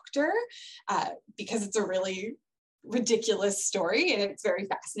one doctor because it's a really ridiculous story and it's very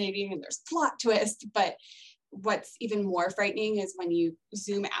fascinating and there's plot twist, but what's even more frightening is when you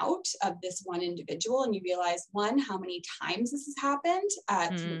zoom out of this one individual and you realize, one, how many times this has happened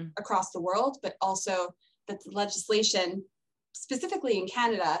across the world, but also that the legislation, specifically in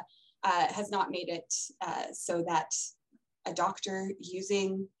Canada, has not made it so that a doctor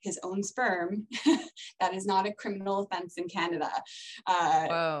using his own sperm, that is not a criminal offense in Canada.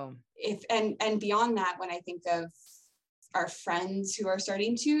 Whoa. And beyond that, when I think of our friends who are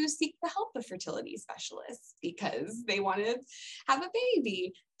starting to seek the help of fertility specialists because they want to have a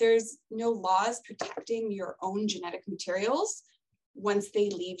baby. There's no laws protecting your own genetic materials. once they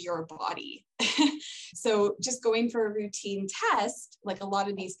leave your body. So just going for a routine test, like a lot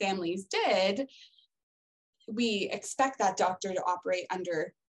of these families did, we expect that doctor to operate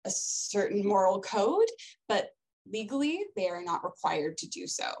under a certain moral code, but legally they are not required to do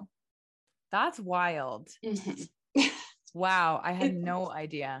so. That's wild. Mm-hmm. Wow. I had no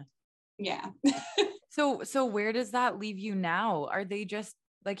idea. Yeah. So where does that leave you now? Are they just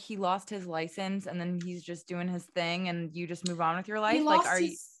like, he lost his license and then he's just doing his thing and you just move on with your life? He lost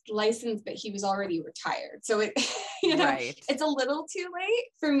his license, but he was already retired. So it, right. It's a little too late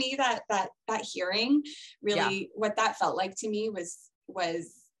for me. That hearing really, what that felt like to me was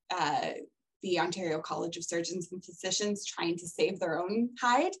the Ontario College of Surgeons and Physicians trying to save their own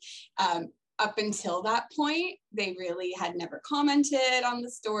hide. Up until that point, they really had never commented on the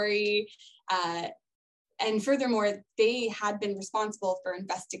story. And furthermore, they had been responsible for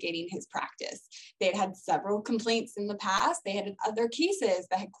investigating his practice. They had had several complaints in the past. They had other cases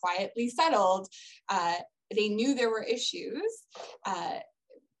that had quietly settled. They knew there were issues,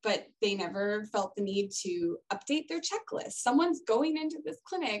 but they never felt the need to update their checklist. Someone's going into this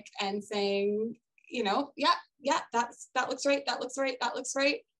clinic and saying, yeah, that looks right, that looks right, that looks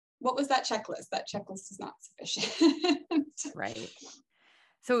right. What was that checklist? That checklist is not sufficient. Right.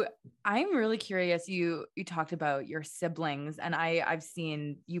 So I'm really curious. You talked about your siblings, and I've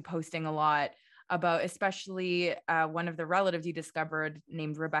seen you posting a lot about, especially one of the relatives you discovered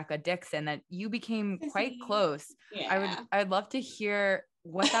named Rebecca Dixon, that you became quite close. Yeah. I'd love to hear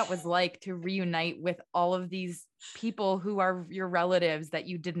what that was like to reunite with all of these people who are your relatives that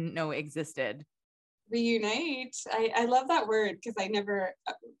you didn't know existed. Reunite. I love that word because we'd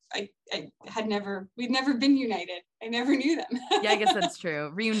never been united. I never knew them. Yeah, I guess that's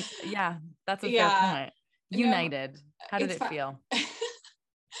true. Yeah, that's a fair point. United. How did it feel?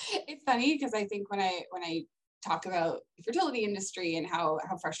 It's funny because I think when I talk about the fertility industry and how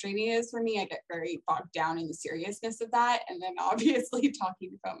frustrating it is for me, I get very bogged down in the seriousness of that. And then obviously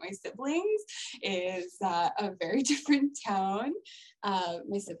talking about my siblings is a very different tone.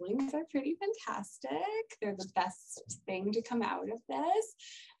 My siblings are pretty fantastic. They're the best thing to come out of this.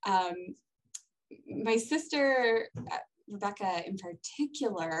 My sister, Rebecca in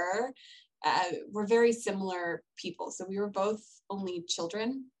particular, were very similar people. So we were both only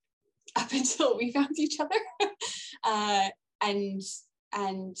children up until we found each other, and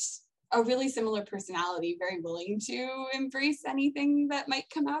a really similar personality, very willing to embrace anything that might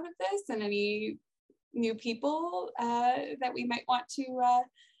come out of this and any new people that we might want to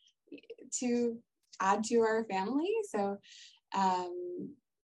add to our family. So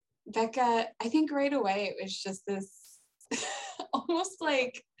Becca, I think right away it was just this almost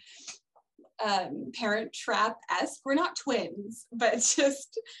like Parent Trap-esque. We're not twins, but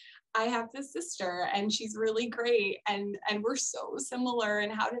just I have this sister and she's really great and we're so similar,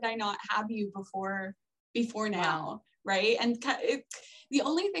 and how did I not have you before now? Wow. Right? And the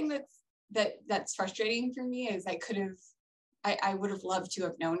only thing that's frustrating for me is I would have loved to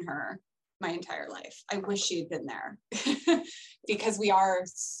have known her my entire life. I wish she had been there because we are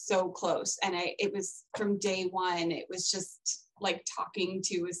so close, and it was from day one, it was just like talking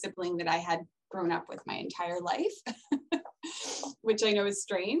to a sibling that I had grown up with my entire life, which I know is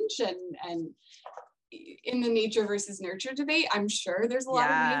strange. And in the nature versus nurture debate, I'm sure there's a lot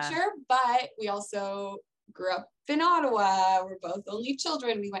of nature, but we also grew up in Ottawa. We're both only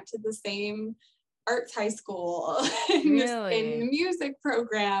children. We went to the same arts high school in the music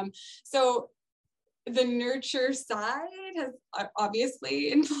program. So the nurture side has obviously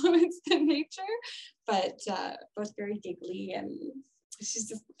influenced the nature, but both very giggly, and she's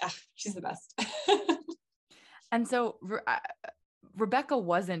just she's the best. And so Rebecca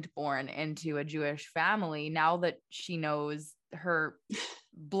wasn't born into a Jewish family. Now that she knows her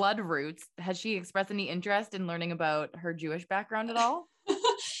blood roots, has she expressed any interest in learning about her Jewish background at all?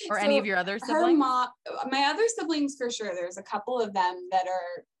 Or any of your other siblings? My other siblings, for sure. There's a couple of them that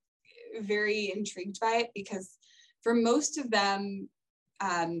are very intrigued by it, because for most of them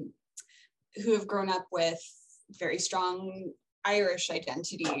who have grown up with very strong Irish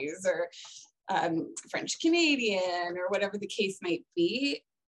identities or French Canadian or whatever the case might be,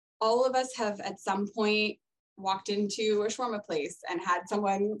 all of us have at some point walked into a shawarma place and had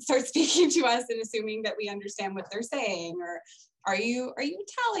someone start speaking to us and assuming that we understand what they're saying, or are you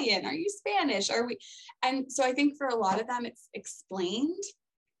Italian? Are you Spanish? Are we? And so I think for a lot of them, it's explained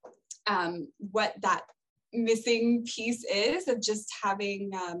what that missing piece is of just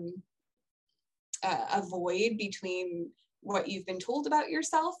having a void between what you've been told about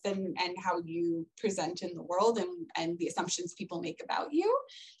yourself and how you present in the world and the assumptions people make about you.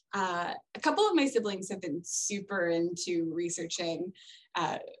 A couple of my siblings have been super into researching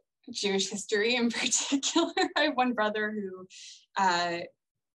Jewish history in particular. I have one brother who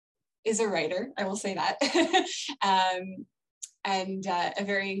is a writer, I will say that, and a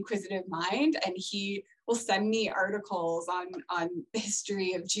very inquisitive mind. And he will send me articles on the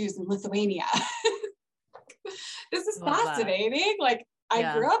history of Jews in Lithuania. This is fascinating. Like,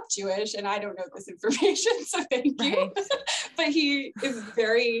 I grew up Jewish and I don't know this information, so thank you. Right. But he is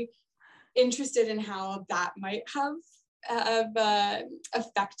very interested in how that might have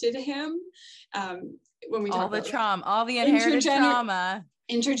affected him. When we talk about trauma, all the inherited trauma,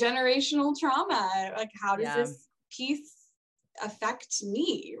 intergenerational trauma, like how does this piece affect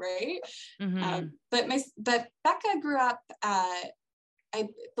me, right? Mm-hmm. But Becca grew up. I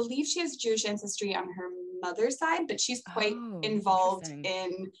believe she has Jewish ancestry on her mother's side, but she's quite involved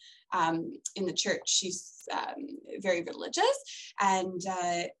in the church. She's very religious, and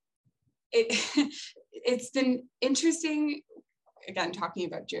it's been interesting, again, talking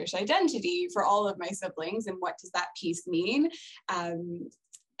about Jewish identity for all of my siblings and what does that piece mean. And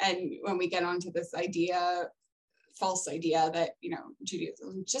when we get onto this false idea that,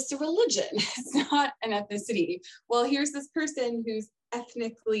 Judaism is just a religion, it's not an ethnicity. Well, here's this person who's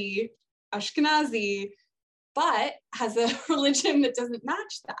ethnically Ashkenazi, but has a religion that doesn't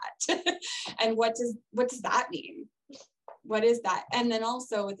match that. And what does that mean? What is that? And then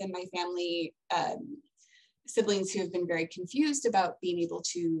also within my family, siblings who have been very confused about being able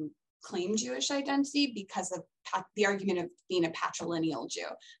to claim Jewish identity because of the argument of being a patrilineal Jew,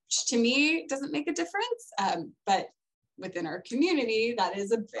 which to me doesn't make a difference. But within our community, that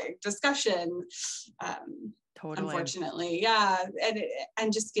is a big discussion. Totally. Unfortunately, yeah.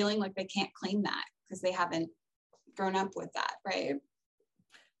 And just feeling like they can't claim that because they haven't grown up with that, right?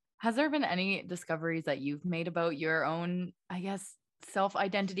 Has there been any discoveries that you've made about your own, I guess,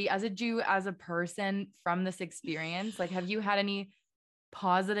 self-identity as a Jew, as a person from this experience? Like, have you had any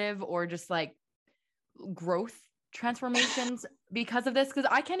positive or just like growth transformations because of this? Because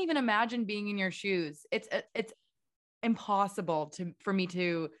I can't even imagine being in your shoes. It's impossible for me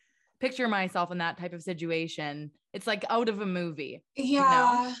to picture myself in that type of situation. It's like out of a movie.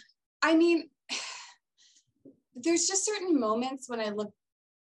 Yeah. I mean, there's just certain moments when I look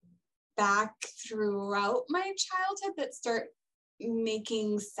back throughout my childhood that start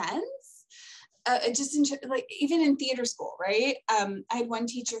making sense. Like even in theater school, right? I had one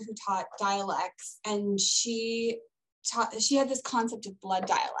teacher who taught dialects, and she had this concept of blood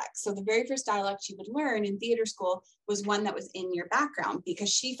dialects. So the very first dialect you would learn in theater school was one that was in your background, because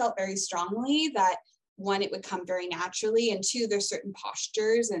she felt very strongly that, one, it would come very naturally, and two, there's certain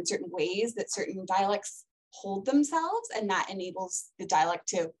postures and certain ways that certain dialects hold themselves, and that enables the dialect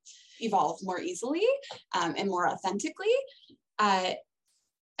to evolve more easily and more authentically.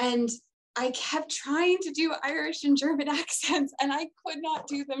 And I kept trying to do Irish and German accents, and I could not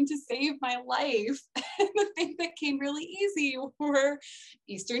do them to save my life. And the thing that came really easy were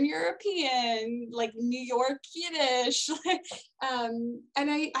Eastern European, like New York Yiddish. And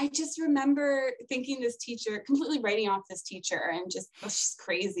I just remember thinking this teacher, completely writing off this teacher and just, oh, she's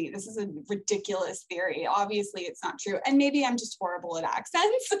crazy. This is a ridiculous theory. Obviously it's not true. And maybe I'm just horrible at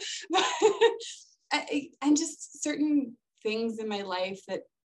accents. And just certain things in my life that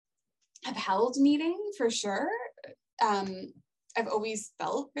have held meaning for sure. I've always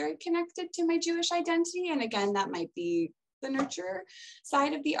felt very connected to my Jewish identity. And again, that might be the nurture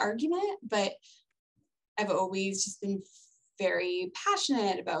side of the argument, but I've always just been very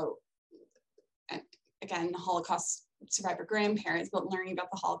passionate about, again, Holocaust survivor grandparents, but learning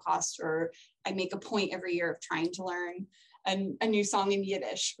about the Holocaust, or I make a point every year of trying to learn a new song in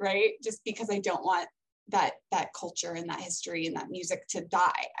Yiddish, right? Just because I don't want that culture and that history and that music to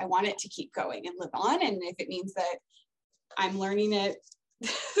die. I want it to keep going and live on. And if it means that I'm learning it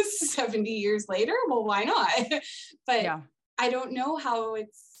 70 years later, well, why not? But yeah. I don't know how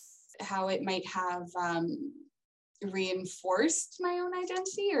it might have reinforced my own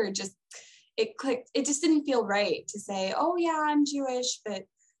identity, or just it clicked. It just didn't feel right to say, oh yeah, I'm Jewish, but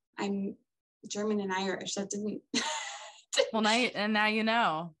I'm German and Irish. That didn't. Well, now you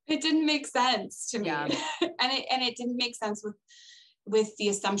know. It didn't make sense to me. Yeah. and it didn't make sense with the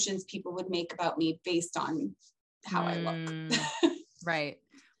assumptions people would make about me based on how I look. Right.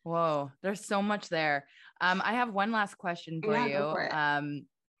 Whoa, there's so much there. I have one last question for you. Go for it.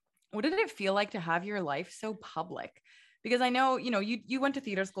 What did it feel like to have your life so public? Because I know, you went to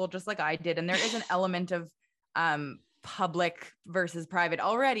theater school just like I did, and there is an element of public versus private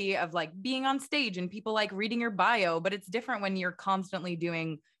already of like being on stage and people like reading your bio, but it's different when you're constantly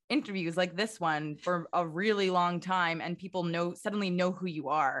doing interviews like this one for a really long time and people suddenly know who you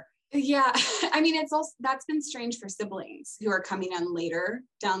are. Yeah, I mean, it's also, that's been strange for siblings who are coming on later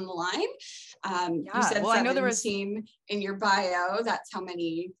down the line. You said well, 17 I know there was in your bio. That's how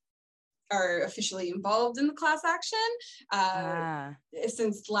many are officially involved in the class action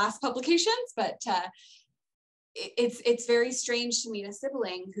since last publications. But it's very strange to meet a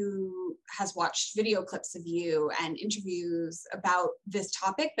sibling who has watched video clips of you and interviews about this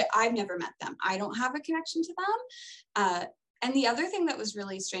topic, but I've never met them. I don't have a connection to them. And the other thing that was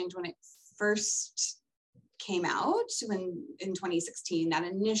really strange when it first came out in 2016, that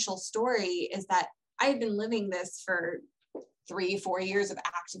initial story, is that I had been living this for 3-4 years of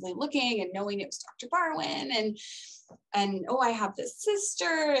actively looking and knowing it was Dr. Barwin and oh, I have this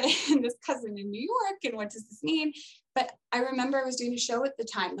sister and this cousin in New York, and what does this mean? But I remember I was doing a show at the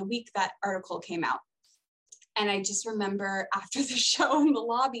time, the week that article came out. And I just remember after the show in the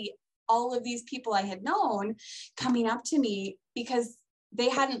lobby, all of these people I had known coming up to me because they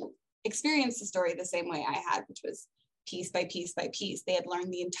hadn't experienced the story the same way I had, which was piece by piece by piece. They had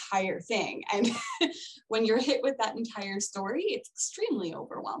learned the entire thing. And when you're hit with that entire story, it's extremely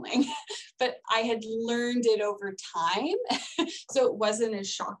overwhelming. But I had learned it over time. So it wasn't as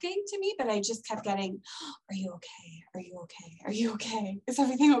shocking to me, but I just kept getting, are you okay? Are you okay? Are you okay? Is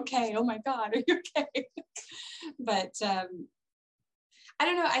everything okay? Oh my God, are you okay? But I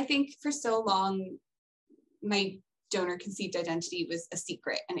don't know. I think for so long, my donor conceived identity was a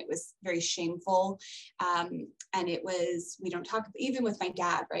secret and it was very shameful. And it was, we don't talk, even with my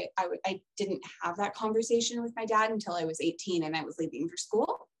dad, right? I didn't have that conversation with my dad until I was 18 and I was leaving for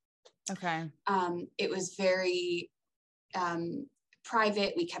school. Okay. It was very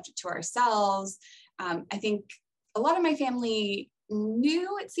private. We kept it to ourselves. I think a lot of my family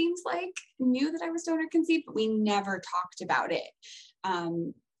knew that I was donor conceived, but we never talked about it.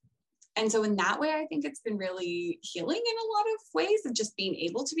 And so in that way, I think it's been really healing in a lot of ways of just being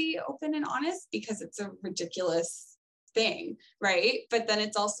able to be open and honest, because it's a ridiculous thing, right? But then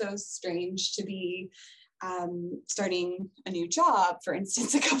it's also strange to be starting a new job, for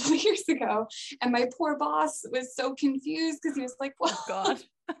instance, a couple of years ago. And my poor boss was so confused because he was like, well, oh God.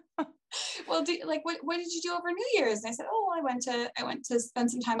 Well, what did you do over New Year's? And I said, oh, I went to spend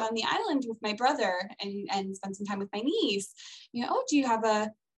some time on the island with my brother and spend some time with my niece. Oh, do you have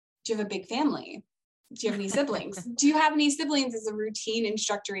a big family? Do you have any siblings? Do you have any siblings is a routine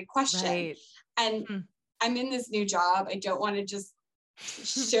introductory question. Right. And I'm in this new job. I don't want to just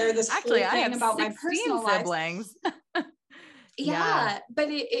share this whole thing about my personal siblings. Yeah. But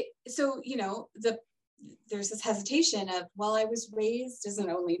so, there's this hesitation of, well, I was raised as an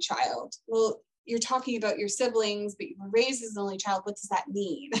only child. Well, you're talking about your siblings, but you were raised as an only child. What does that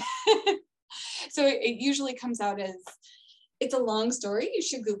mean? So it usually comes out as, it's a long story. You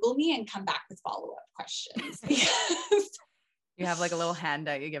should Google me and come back with follow-up questions. You have like a little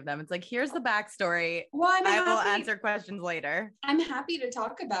handout you give them. It's like, here's the backstory. Well, I will answer questions later. I'm happy to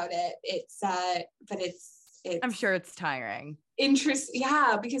talk about it. But it's I'm sure it's tiring.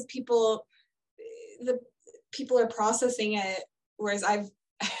 Yeah, because people are processing it, whereas I've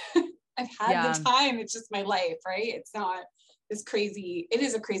had the time. It's just my life, right? It's not this crazy. It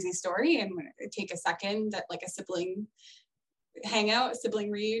is a crazy story, and take a second at like a sibling hangout, a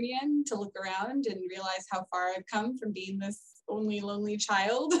sibling reunion, to look around and realize how far I've come from being this only lonely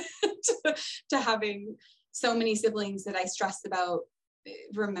child to having so many siblings that I stress about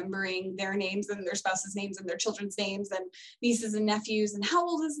remembering their names and their spouses' names and their children's names and nieces and nephews and how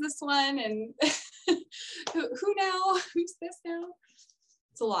old is this one and who now? Who's this now?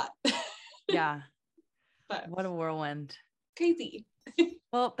 It's a lot. Yeah. But what a whirlwind. Crazy.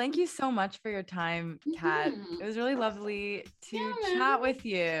 Well, thank you so much for your time, Kat. It was really lovely to chat with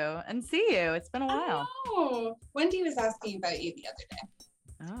you and see you. It's been a while. Oh, Wendy was asking about you the other day.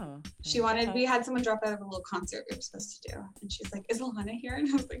 Oh, we had someone drop out of a little concert we were supposed to do. And she's like, is Alana here? And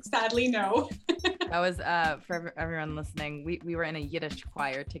I was like, sadly, no. That was, for everyone listening, we were in a Yiddish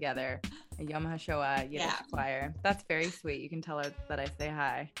choir together, a Yom HaShoah Yiddish choir. That's very sweet. You can tell her that I say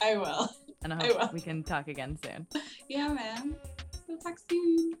hi. I will. And I hope we can talk again soon. Yeah, man. We'll talk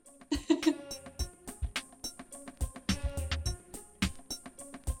soon.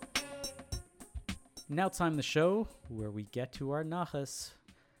 Now time the show where we get to our nachas,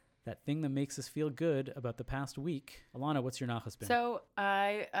 that thing that makes us feel good about the past week. Alana, what's your nachas been? So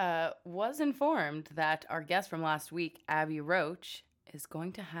I was informed that our guest from last week, Abby Roach, is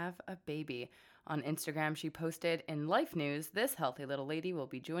going to have a baby. On Instagram, she posted, "In life news, this healthy little lady will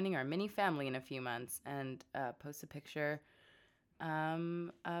be joining our mini family in a few months," and post a picture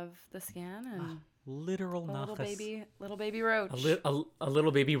of the scan and Literal a nachas. little baby roach. A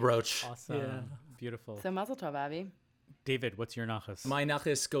little baby roach. Awesome. Yeah. Beautiful. So mazel tov, Abby. David, what's your nachas? My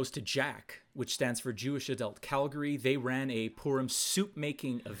nachas goes to Jack, which stands for Jewish Adult Calgary. They ran a Purim soup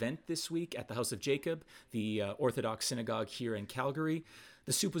making event this week at the House of Jacob, the Orthodox synagogue here in Calgary.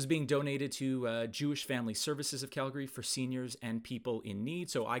 The soup was being donated to Jewish Family Services of Calgary for seniors and people in need.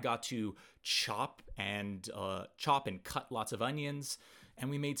 So I got to chop and cut lots of onions,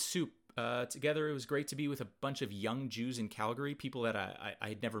 and we made soup together. It was great to be with a bunch of young Jews in Calgary, people that I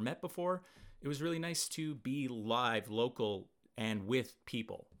had never met before. It was really nice to be live, local, and with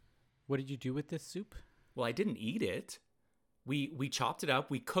people. What did you do with this soup? Well, I didn't eat it. We chopped it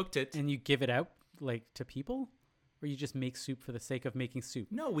up, we cooked it. And you give it out like to people? Or you just make soup for the sake of making soup?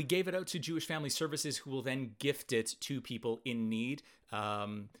 No, we gave it out to Jewish Family Services, who will then gift it to people in need.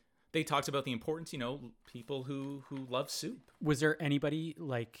 They talked about the importance, people who love soup. Was there anybody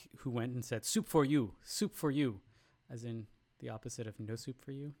like who went and said, soup for you, as in the opposite of no soup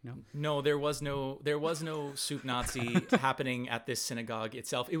for you? No? No, there was no soup Nazi happening at this synagogue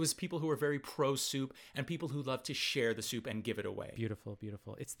itself. It was people who were very pro soup and people who love to share the soup and give it away. Beautiful,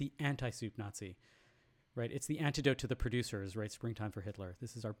 beautiful. It's the anti-soup Nazi, right? It's the antidote to the producers, right? Springtime for Hitler.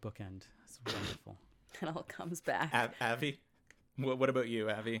 This is our bookend. It's wonderful. It all comes back. Avi? What about you,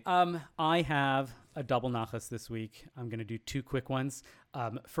 Avi? I have a double nachas this week. I'm going to do two quick ones.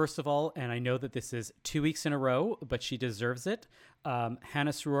 First of all, and I know that this is 2 weeks in a row, but she deserves it.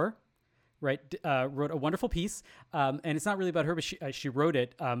 Hannah Sroor, right, wrote a wonderful piece, and it's not really about her, but she wrote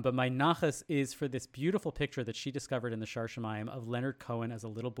it. But my nachas is for this beautiful picture that she discovered in the Shar Shamayim of Leonard Cohen as a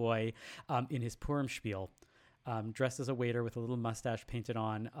little boy in his Purim spiel. Dressed as a waiter with a little mustache painted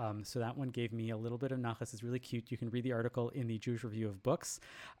on. So that one gave me a little bit of nachas. It's really cute. You can read the article in the Jewish Review of Books.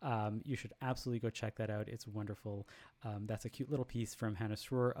 You should absolutely go check that out. It's wonderful. That's a cute little piece from Hannah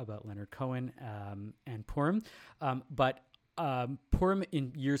Sroor about Leonard Cohen and Purim. But Purim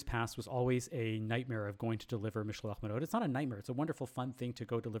in years past was always a nightmare of going to deliver Mishloach Manot. It's not a nightmare. It's a wonderful, fun thing to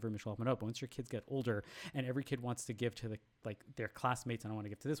go deliver Mishloach Manot. But once your kids get older and every kid wants to give to their classmates, and I want to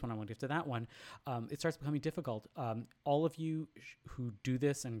give to this one, I want to give to that one, it starts becoming difficult. All of you who do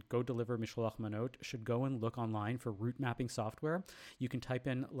this and go deliver Mishloach Manot should go and look online for route mapping software. You can type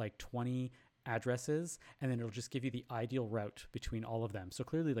in 20 addresses and then it'll just give you the ideal route between all of them. So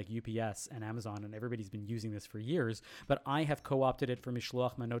clearly UPS and Amazon and everybody's been using this for years, but I have co-opted it for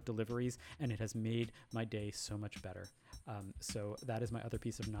Mishloach Manot deliveries and it has made my day so much better. So that is my other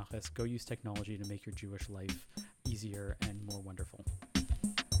piece of nachas. Go use technology to make your Jewish life easier and more wonderful.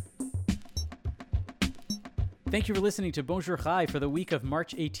 Thank you for listening to Bonjour Chai for the week of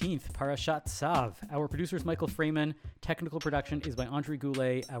March 18th, Parashat Tzav. Our producer is Michael Freeman. Technical production is by Andre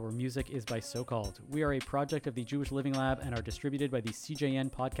Goulet. Our music is by So Called. We are a project of the Jewish Living Lab and are distributed by the CJN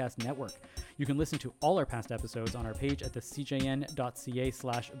Podcast Network. You can listen to all our past episodes on our page at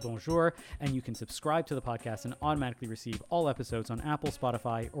thecjn.ca/bonjour, and you can subscribe to the podcast and automatically receive all episodes on Apple,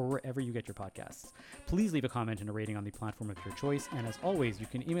 Spotify, or wherever you get your podcasts. Please leave a comment and a rating on the platform of your choice, and as always, you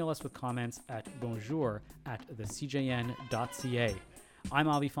can email us with comments at bonjour@thecjn.ca. I'm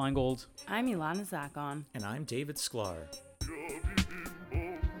Avi Feingold. I'm Ilana Zakon. And I'm David Sklar.